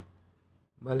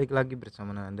Balik lagi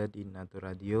bersama Nanda di Nato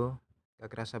Radio. Gak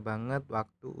kerasa banget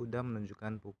waktu udah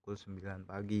menunjukkan pukul 9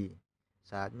 pagi.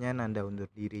 Saatnya Nanda undur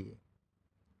diri.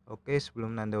 Oke,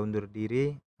 sebelum Nanda undur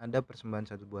diri, ada persembahan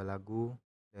satu buah lagu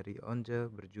dari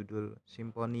Once berjudul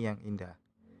Simponi yang Indah.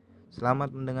 Selamat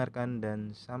mendengarkan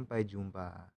dan sampai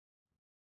jumpa.